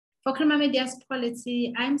For Crema Media's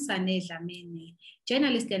Polity, I'm Sane Dlamini.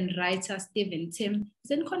 Journalist and writer Timm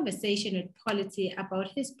is in conversation with Polity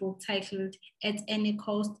about his book titled At Any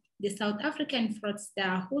Cost, the South African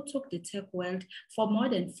fraudster who took the tech world for more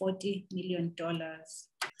than $40 million.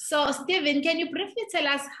 So, Stephen, can you briefly tell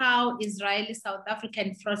us how Israeli-South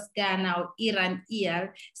African fraudster now Eran Eyal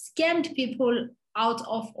scammed people out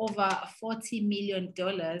of over $40 million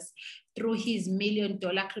through his $1 million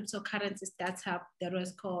cryptocurrency startup that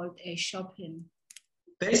was called Shopin?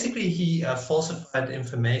 Basically, he falsified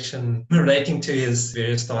information relating to his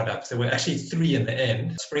various startups. There were actually three in the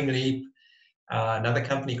end. Springleap, another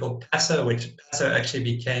company called Passo, which Passo actually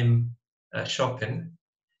became Shopin.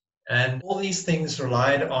 And all these things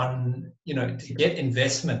relied on, to get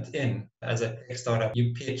investment in as a tech startup.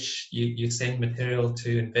 You pitch, you send material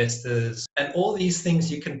to investors, and all these things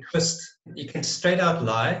you can twist. You can straight out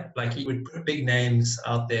lie, like you would put big names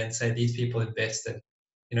out there and say these people invested,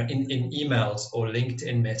 in emails or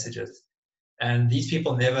LinkedIn messages. And these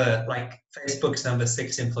people never, like Facebook's number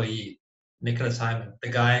 6 employee, Nicholas Hyman, the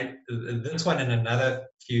guy, this one and another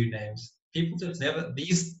few names.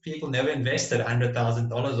 These people never invested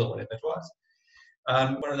 $100,000 or whatever it was.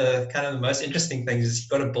 One of the kind of the most interesting things is he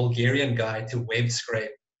got a Bulgarian guy to web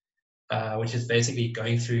scrape, which is basically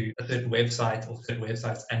going through a certain website or certain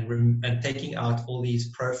websites and taking out all these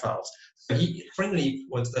profiles. So Springleap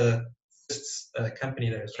was the first company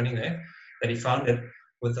that was running there, that he founded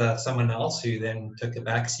with someone else who then took a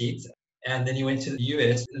back seat. And then he went to the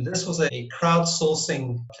US. This was a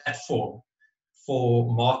crowdsourcing platform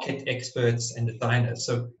for market experts and designers.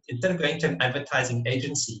 So instead of going to an advertising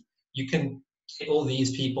agency, you can get all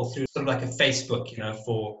these people through sort of like a Facebook,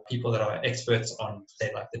 for people that are experts on,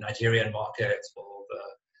 say, like the Nigerian market or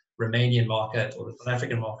the Romanian market or the South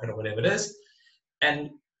African market or whatever it is. And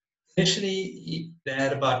initially, they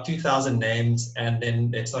had about 2,000 names, and then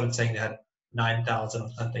they started saying they had 9,000 or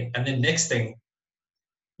something. And then next thing,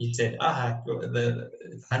 he said, the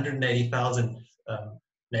 180,000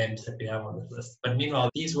 names that we have on this list. But meanwhile,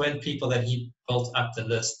 these weren't people that he built up the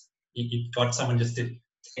list. He got someone just to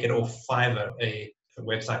take it off Fiverr, a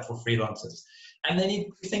website for freelancers. And then he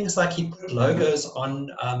did things like he put logos on,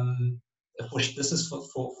 this is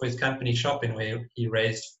for his company Shopin, where he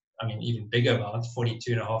raised, even bigger amounts,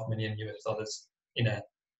 $42.5 million in a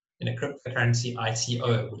cryptocurrency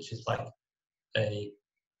ICO, which is like an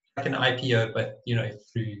IPO, but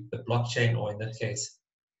through the blockchain, or in this case,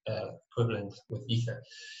 equivalent with Ether.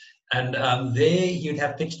 And there you'd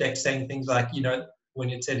have pitch decks saying things like, when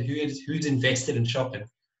it said who's invested in Shopin,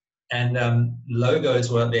 and logos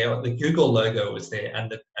were there. The Google logo was there,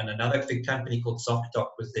 and another big company called ZocDoc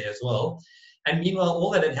was there as well. And meanwhile, all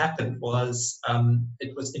that had happened was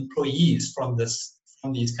it was employees from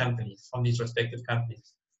these companies, from these respective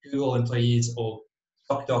companies, Google employees or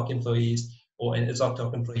ZocDoc employees or a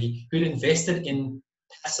ZocDoc employee who'd invested in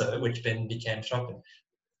Passo, which then became Shopin.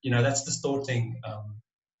 That's distorting,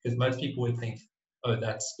 because most people would think, oh,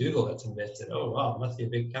 that's Google that's invested. Oh, wow, it must be a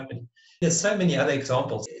big company. There's so many other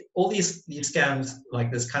examples. All these scams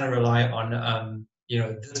like this kind of rely on,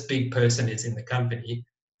 this big person is in the company,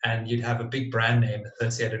 and you'd have a big brand name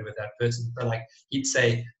associated with that person. So like he'd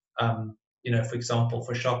say, for example,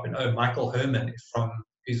 for Shopin, Michael Herman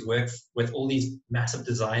who's worked with all these massive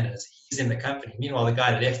designers, he's in the company. Meanwhile, the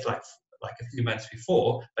guy left like a few months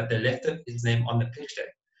before, but they left his name on the pitch deck.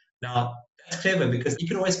 Now, that's clever, because you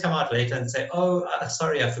can always come out later and say,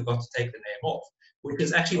 sorry, I forgot to take the name off, which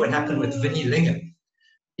is actually what happened with Vinnie Lingen.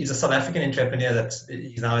 He's a South African entrepreneur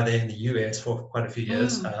he's now there in the US for quite a few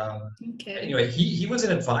years. Anyway, he was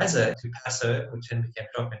an advisor to Passo, which then became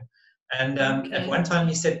Shopin. And at one time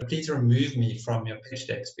he said, please remove me from your pitch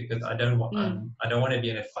decks, because I don't want to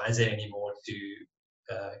be an advisor anymore to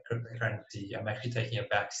cryptocurrency. I'm actually taking a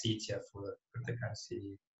back seat here for the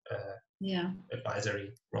cryptocurrency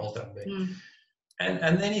advisory role down there.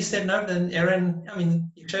 And then he said, no, then Eran,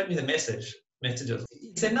 you showed me the messages.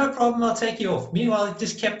 He said, no problem, I'll take you off. Meanwhile, he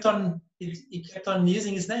just kept on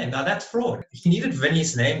using his name. Now that's fraud. He needed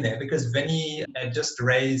Vinny's name there, because Vinny had just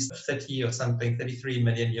raised $33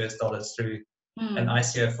 million through an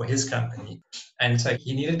ICO for his company. And so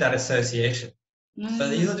he needed that association. So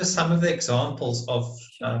these are just some of the examples of,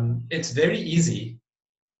 it's very easy.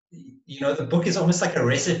 The book is almost like a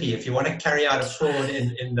recipe if you want to carry out a fraud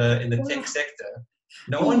in the tech sector.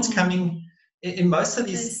 No one's coming, in most of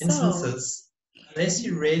these instances, unless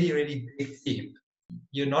you really, really dig deep,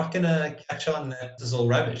 you're not going to catch on that this is all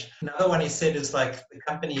rubbish. Another one he said is like the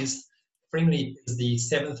company's, Springleap is the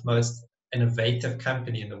 7th most innovative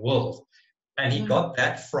company in the world. And he got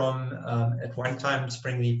that from, at one time,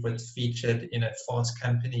 Springleap was featured in a Fast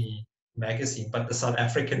Company magazine, but the South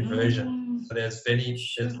African version. So there's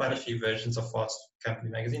quite a few versions of Fast Company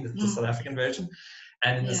magazine. It's the South African version.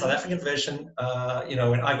 And in the South African version,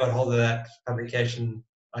 when I got hold of that publication,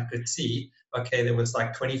 I could see, okay, there was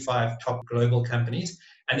like 25 top global companies.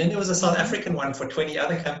 And then there was a South African one for 20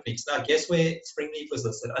 other companies. Now, guess where Springleaf was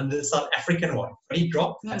listed? Under the South African one. But he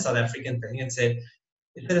dropped that South African thing and said,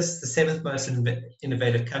 it is the 7th most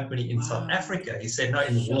innovative company in South Africa. He said, no,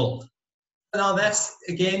 in the world. Now, that's,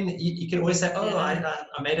 again, you can always say, oh,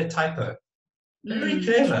 I made a typo. Very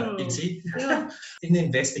clever, you see. In the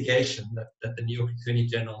investigation that the New York Attorney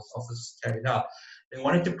General's office carried out, they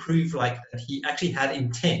wanted to prove like that he actually had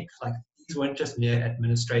intent, like these weren't just mere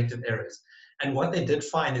administrative errors. And what they did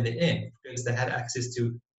find in the end, because they had access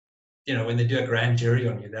to, when they do a grand jury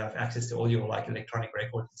on you, they have access to all your like electronic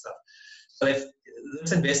records and stuff. So if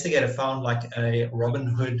this investigator found like a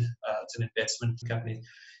Robinhood, it's an investment company,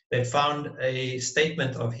 they found a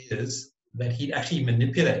statement of his that he'd actually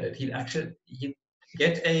manipulated. He'd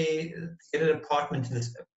get an apartment in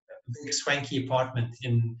this big swanky apartment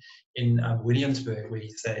in Williamsburg, where he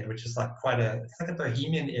stayed, which is like it's like a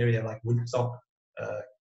bohemian area, like Woodstock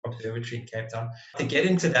Observatory in Cape Town. To get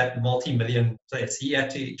into that multi-million place, he had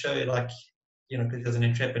to show because as an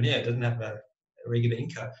entrepreneur, he doesn't have a regular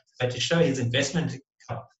income, so to show his investment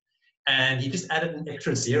account, and he just added an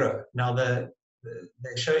extra zero. Now they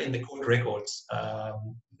show in the court records,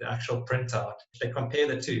 the actual printout. They compare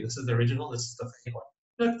the two. This is the original, this is the fake one.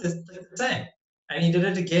 Look, they're the same. And he did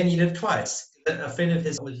it again, he did it twice. A friend of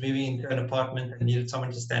his was moving into an apartment and needed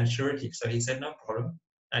someone to stand surety. So he said, no problem.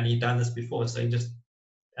 And he'd done this before, so he just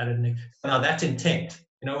added an extra. Now that's intent.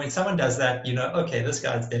 When someone does that, okay, this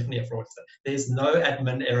guy's definitely a fraudster. There's no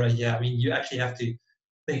admin error here. I mean, you actually have to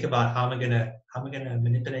think about how am I gonna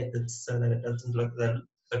manipulate this so that it doesn't look that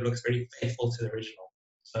it looks very faithful to the original.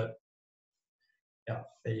 So, yeah,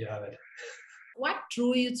 there you have it. What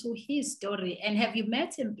drew you to his story, and have you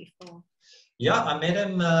met him before? Yeah, I met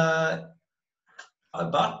him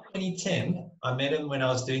about 2010. I met him when I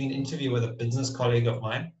was doing an interview with a business colleague of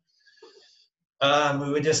mine. We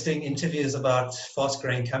were just doing interviews about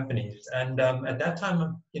fast-growing companies. And at that time,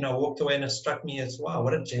 I walked away and it struck me as, wow,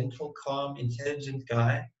 what a gentle, calm, intelligent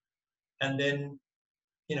guy. And then,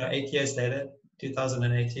 8 years later,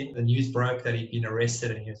 2018, the news broke that he'd been arrested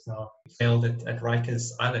and he was now jailed at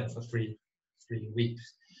Rikers Island for three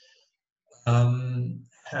weeks.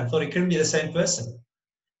 I thought it couldn't be the same person.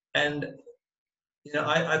 And,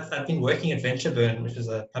 I've been working at VentureBurn, which is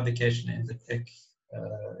a publication in the tech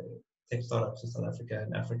startups in South Africa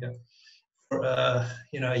and Africa, for a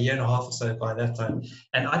year and a half or so by that time.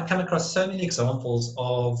 And I've come across so many examples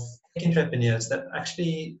of tech entrepreneurs that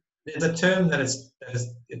actually, there's a term that is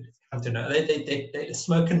come to know. They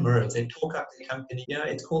smoke and mirrors. They talk up their company.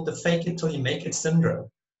 It's called the fake it till you make it syndrome,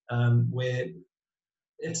 where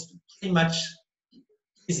it's pretty much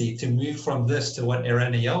easy to move from this to what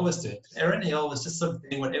Eran Eyal was doing. Eran Eyal was just sort of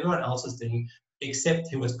doing what everyone else was doing, except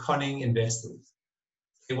he was conning investors.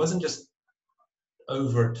 It wasn't just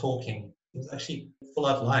over talking. It was actually full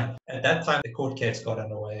out lying. At that time, the court case got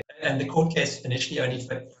underway. And the court case initially only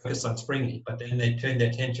focused on Springleaf, but then they turned their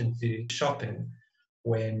attention to Shopin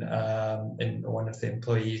when and one of the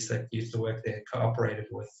employees that used to work there cooperated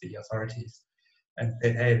with the authorities and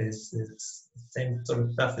said, hey, there's the same sort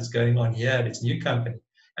of stuff that's going on here at this new company.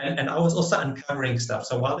 And I was also uncovering stuff.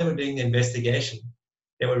 So while they were doing the investigation,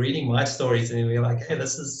 they were reading my stories and they were like, hey,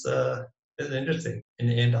 this is interesting. In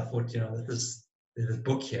the end, I thought, there's a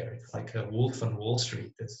book here. It's like a Wolf on Wall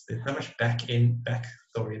Street. There's so much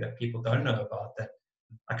backstory that people don't know about that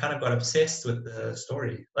I kind of got obsessed with the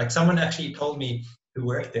story. Like someone actually told me who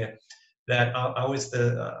worked there that I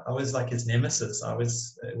was like his nemesis. I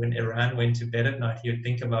was when Eran went to bed at night, he would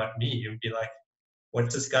think about me. He would be like,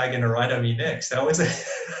 "What's this guy going to write on me next?" I was.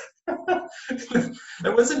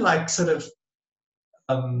 It wasn't like sort of,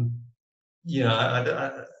 I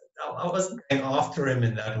wasn't going after him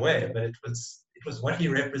in that way, but it was what he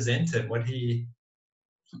represented. What he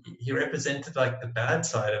represented like the bad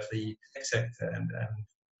side of the tech sector, and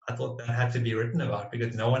I thought that had to be written about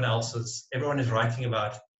because everyone is writing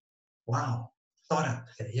about, wow, startup,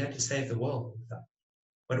 they're here to save the world.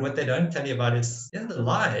 But what they don't tell you about is the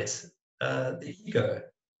lies, the ego.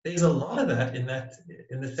 There's a lot of that in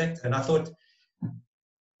the sector, and I thought,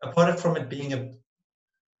 apart from it being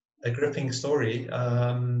a gripping story,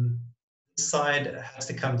 this side has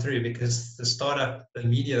to come through because the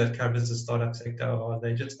media that covers the startup sector,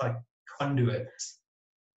 they're just like conduits.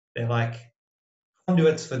 They're like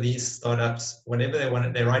conduits for these startups. Whenever they want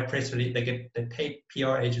it, they write press release. They pay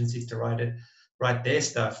PR agencies to write their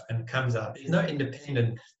stuff, and it comes out. There's no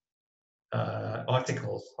independent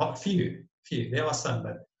articles. A few. There are some,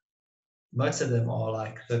 but most of them are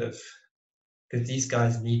like sort of, because these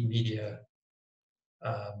guys need media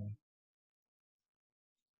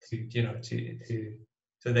to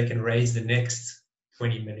so they can raise the next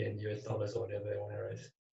 20 million US dollars or whatever they want to raise.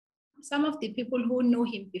 Some of the people who knew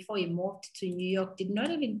him before he moved to New York did not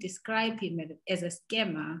even describe him as a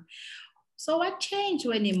scammer. So what changed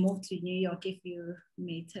when he moved to New York, if you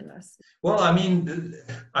may tell us? Well, I mean,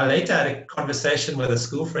 I later had a conversation with a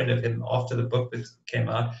school friend of him after the book came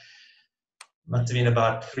out. Must have been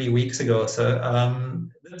about 3 weeks ago or so.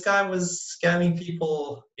 This guy was scamming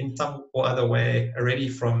people in some or other way already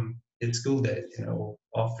from his school days,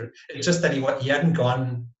 after. It's just that he hadn't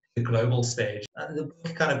gone to the global stage. And the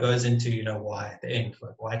book kind of goes into, why at the end,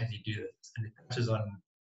 like, why did he do this? And it touches on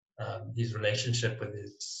his relationship with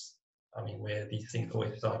where these things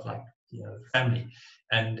always start, like, family.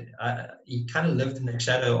 And he kind of lived in the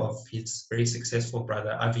shadow of his very successful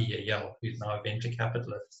brother, Eran Eyal, who's now a venture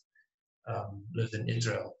capitalist, lives in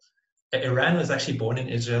Israel. Eran was actually born in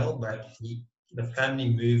Israel, but the family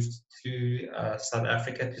moved to South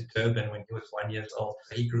Africa, to Durban, when he was 1 year old.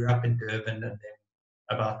 So he grew up in Durban, and then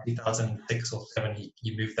about 2006 or 7,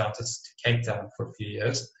 he moved down to Cape Town for a few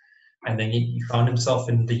years. And then he found himself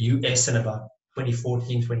in the US in about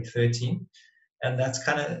 2014, 2013. And it's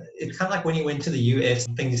kind of like when he went to the US,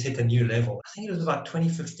 things hit a new level. I think it was about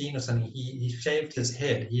 2015 or something. He shaved his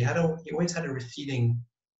head. He always had a receding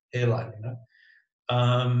hairline,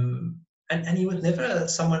 and he was never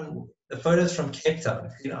someone. The photos from Cape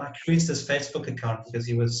Town, I cruised his Facebook account because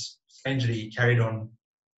he was strangely carried on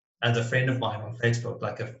as a friend of mine on Facebook,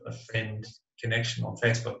 like a friend connection on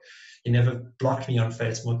Facebook. He never blocked me on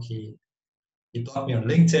Facebook. He blocked me on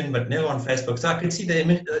LinkedIn, but never on Facebook. So I could see the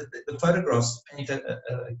image, the photographs paint a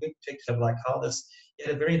good picture of like how he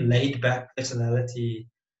had a very laid back personality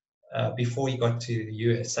before he got to the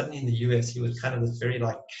US. Suddenly in the US, he was kind of this very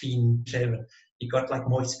like clean shaven. He got like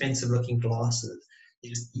more expensive looking glasses.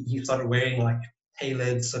 He started wearing like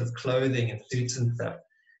tailored sort of clothing and suits and stuff.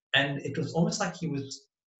 And it was almost like he was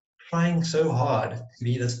trying so hard to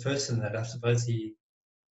be this person that I suppose he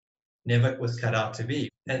never was cut out to be.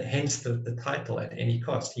 And hence the title, At Any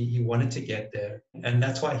Cost. He wanted to get there. And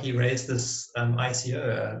that's why he raised this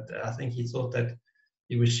ICO. I think he thought that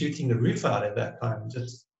he was shooting the roof out at that time.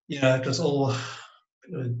 Just, it was all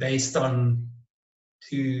based on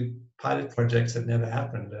 2 pilot projects that never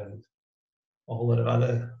happened and a whole lot of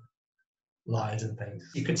other lies and things.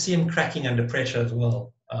 You could see him cracking under pressure as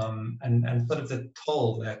well. And sort of the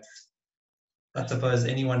toll that I suppose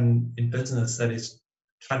anyone in business that is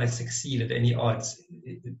trying to succeed at any odds,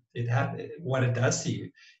 what it does to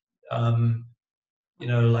you.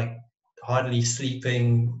 Like hardly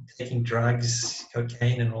sleeping, taking drugs,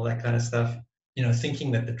 cocaine and all that kind of stuff,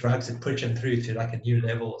 thinking that the drugs would push him through to like a new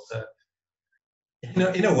level. So,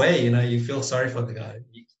 in a way, you feel sorry for the guy.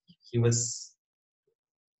 He was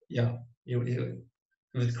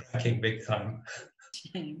cracking big time.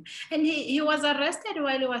 And he was arrested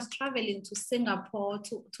while he was traveling to Singapore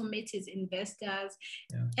to meet his investors.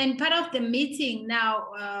 Yeah. And part of the meeting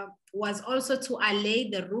now was also to allay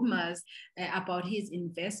the rumors about his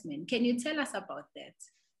investment. Can you tell us about that?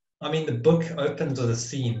 I mean, the book opens with a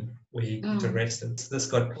scene where he gets arrested. This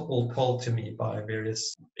got all told to me by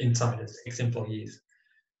various insiders, ex-employees.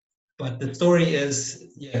 But the story is,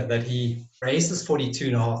 that he raised this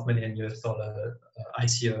 $42.5 million US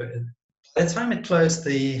ICO. By the time it closed,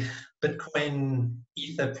 the Bitcoin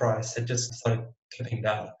Ether price had just started clipping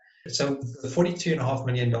down. So the $42.5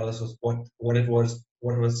 million was what it was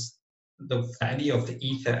the value of the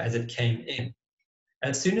Ether as it came in.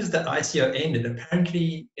 As soon as the ICO ended,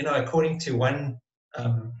 apparently, according to one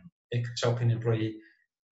Shopin employee,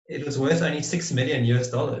 it was worth only $6 million US.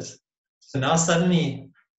 So now suddenly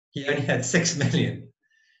he only had $6 million.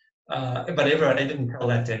 But I didn't tell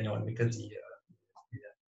that to anyone because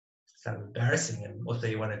it's kind of embarrassing. And also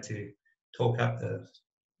he wanted to talk up the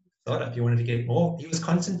startup. He wanted to get more. He was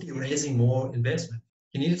constantly raising more investment.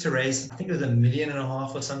 He needed to raise, I think it was $1.5 million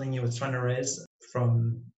or something he was trying to raise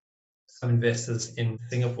from some investors in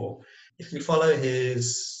Singapore. If you follow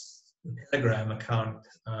his Telegram account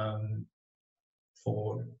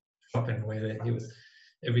for Shopin, where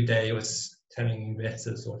every day he was telling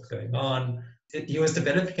investors what's going on. He was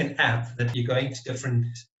developing an app that you're going to different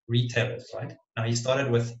retailers, right? Now he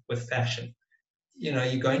started with fashion.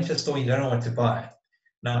 You go into a store, you don't know what to buy.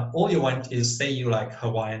 Now all you want is, say you like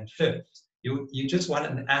Hawaiian shirts. You just want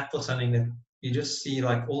an app or something that you just see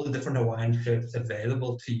like all the different Hawaiian shirts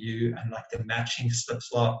available to you and like the matching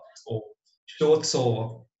slip-flops or shorts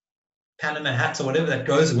or Panama hats or whatever that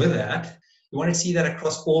goes with that. You want to see that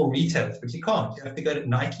across all retailers, but you can't. You have to go to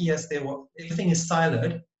Nike as their, everything is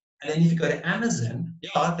siloed. And then if you go to Amazon,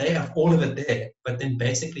 yeah, they have all of it there. But then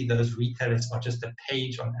basically those retailers are just a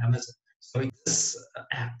page on Amazon. So this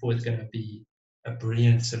app was going to be a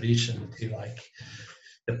brilliant solution to like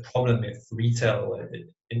the problem with retail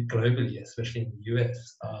in globally, especially in the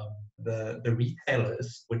US. The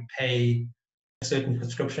retailers would pay a certain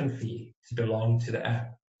subscription fee to belong to the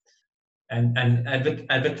app. And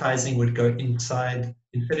advertising would go inside,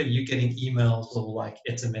 instead of you getting emails or like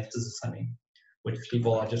SMSs or something, which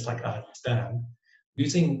people are just like, spam,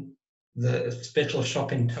 using the special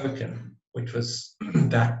Shopin token, which was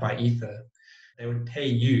backed by Ether, they would pay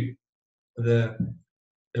you. The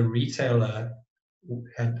retailer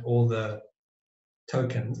had all the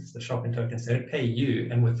tokens, the Shopin tokens, they would pay you,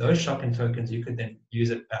 and with those Shopin tokens, you could then use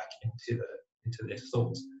it back into their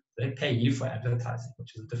stores. They pay you for advertising,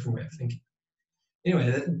 which is a different way of thinking.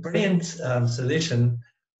 Anyway, brilliant solution,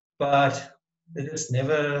 but they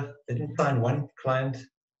didn't find one client.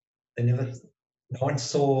 No one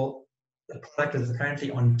saw the product is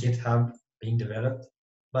currently on GitHub being developed,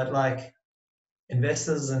 but like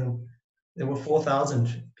investors, and there were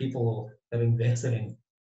 4,000 people that invested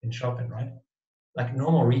in Shopin, right? Like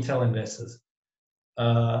normal retail investors,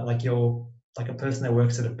 like a person that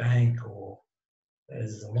works at a bank or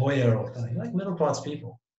is a lawyer or something, like middle class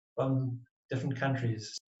people from different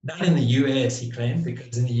countries. Not in the US, he claimed,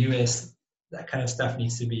 because in the US that kind of stuff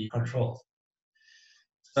needs to be controlled.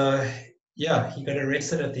 So yeah, he got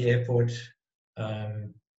arrested at the airport,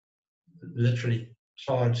 literally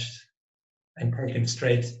charged and taken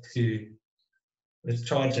straight to, was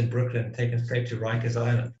charged in Brooklyn, taken straight to Rikers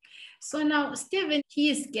Island. So now, Stephen,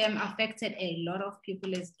 his scam affected a lot of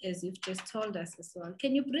people, as you've just told us as well.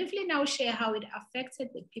 Can you briefly now share how it affected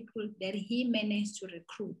the people that he managed to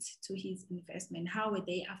recruit to his investment? How were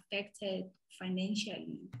they affected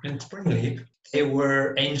financially? In Springleaf, they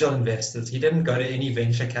were angel investors. He didn't go to any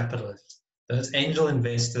venture capitalists. Those angel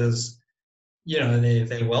investors,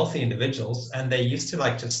 they're wealthy individuals, and they used to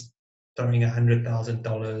like just throwing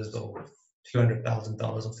 $100,000 or $200,000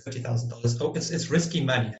 or $50,000. Oh, it's risky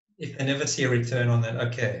money. If they never see a return on that,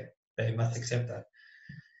 okay, they must accept that.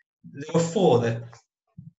 There were 4 that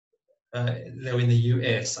they were in the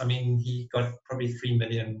US. I mean, he got probably $3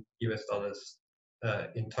 million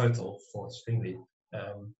in total for Springleaf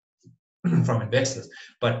from investors.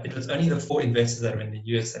 But it was only the 4 investors that were in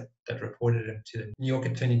the US that reported him to the New York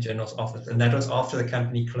Attorney General's office. And that was after the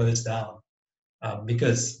company closed down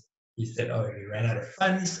because he said, he ran out of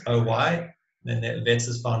funds. Why? Then the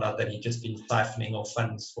investors found out that he'd just been siphoning off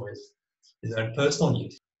funds for his own personal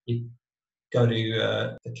use. He'd go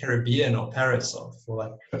to the Caribbean or Paris for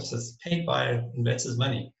like trips that's paid by investors'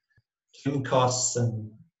 money, swim costs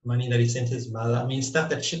and money that he sent his mother. I mean,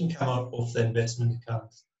 stuff that shouldn't come out off the investment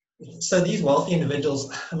accounts. So these wealthy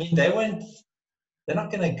individuals, I mean, they're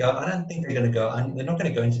not going to go, I don't think they're going to go, they're not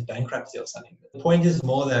going to go into bankruptcy or something. The point is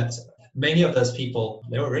more that many of those people,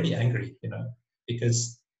 they were already angry,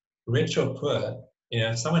 because rich or poor,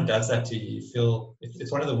 if someone does that to you, you feel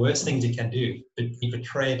it's one of the worst things you can do, to be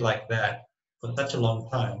betrayed like that for such a long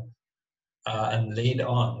time and laid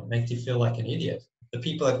on. It makes you feel like an idiot. The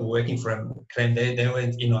people that were working for him claimed they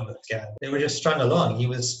weren't in on the scam. They were just strung along. He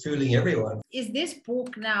was fooling everyone. Is this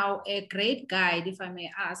book now a great guide, if I may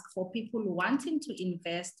ask, for people wanting to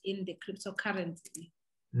invest in the cryptocurrency?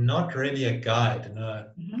 Not really a guide, no.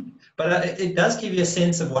 Mm-hmm. But it does give you a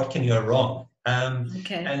sense of what can go wrong.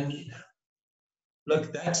 Okay. And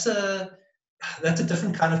look, that's a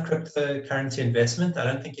different kind of cryptocurrency investment. I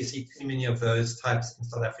don't think you see too many of those types in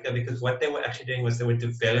South Africa, because what they were actually doing was they were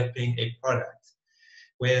developing a product.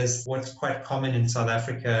 Whereas what's quite common in South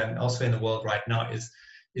Africa and elsewhere in the world right now is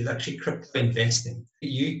actually crypto investing.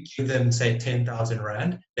 You give them, say, 10,000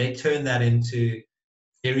 Rand, they turn that into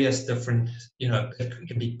various different, it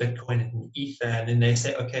can be Bitcoin and Ether, and then they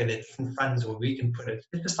say, okay, there are different funds where we can put it.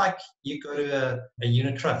 It's just like you go to a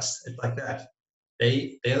unit trust. It's like that.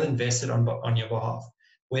 They'll invest it on your behalf.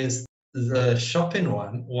 Whereas the Shopin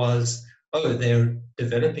one was, they're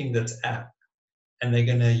developing this app, and they're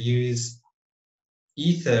going to use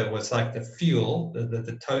Ether was like the fuel,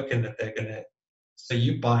 the token that they're going to, so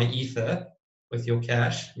you buy Ether with your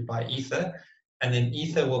cash, you buy Ether, and then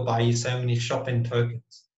Ether will buy you so many Shopin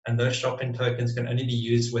tokens. And those Shopin tokens can only be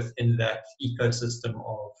used within that ecosystem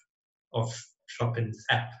of Shopin's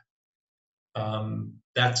app.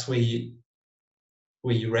 That's where you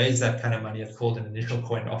raise that kind of money. It's called an initial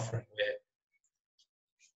coin offering.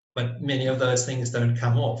 But many of those things don't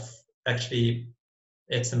come off. Actually,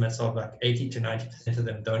 estimates of like 80 to 90% of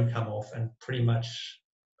them don't come off and pretty much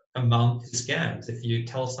amount to scams. If you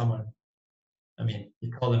tell someone I mean,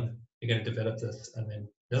 you tell them you're going to develop this and then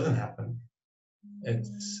it doesn't happen.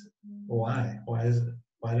 It's why? Why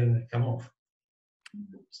didn't it come off?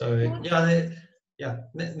 So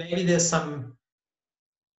maybe there's some,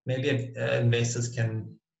 maybe investors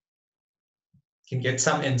can get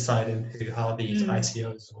some insight into how these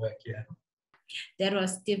ICOs work. Yeah. That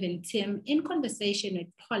was Timm in conversation with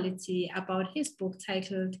Polity about his book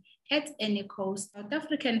titled At Any Cost, South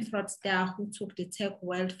African fraudster who took the tech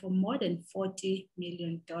world for more than $40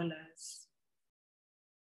 million.